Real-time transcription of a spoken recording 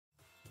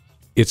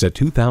It's a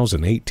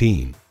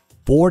 2018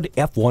 Ford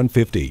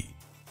F-150.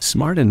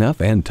 Smart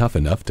enough and tough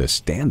enough to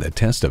stand the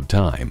test of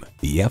time,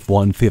 the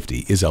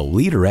F-150 is a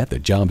leader at the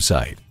job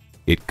site.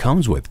 It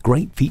comes with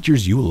great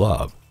features you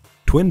love: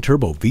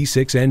 twin-turbo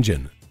V6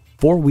 engine,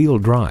 four-wheel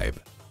drive,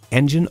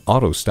 engine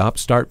auto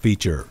stop-start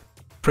feature,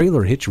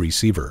 trailer hitch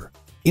receiver,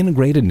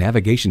 integrated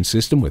navigation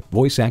system with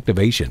voice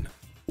activation,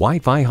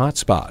 Wi-Fi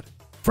hotspot,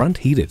 front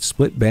heated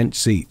split bench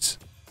seats,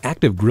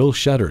 active grille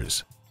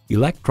shutters,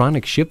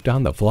 electronic shift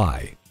on the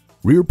fly,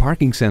 rear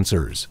parking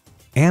sensors,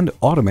 and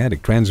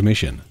automatic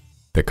transmission.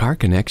 The Car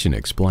Connection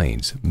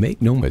explains,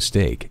 make no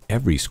mistake,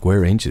 every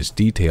square inch is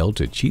detailed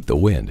to cheat the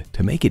wind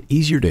to make it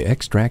easier to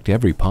extract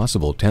every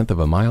possible tenth of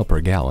a mile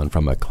per gallon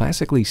from a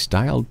classically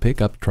styled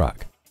pickup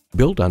truck.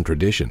 Built on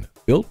tradition,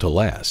 built to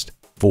last.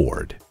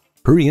 Ford.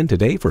 Hurry in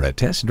today for a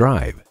test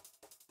drive.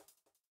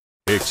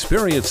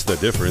 Experience the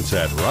difference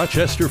at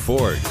Rochester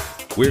Ford.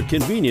 We're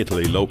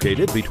conveniently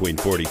located between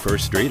 41st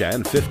Street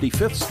and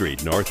 55th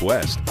Street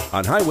Northwest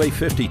on Highway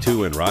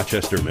 52 in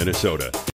Rochester, Minnesota.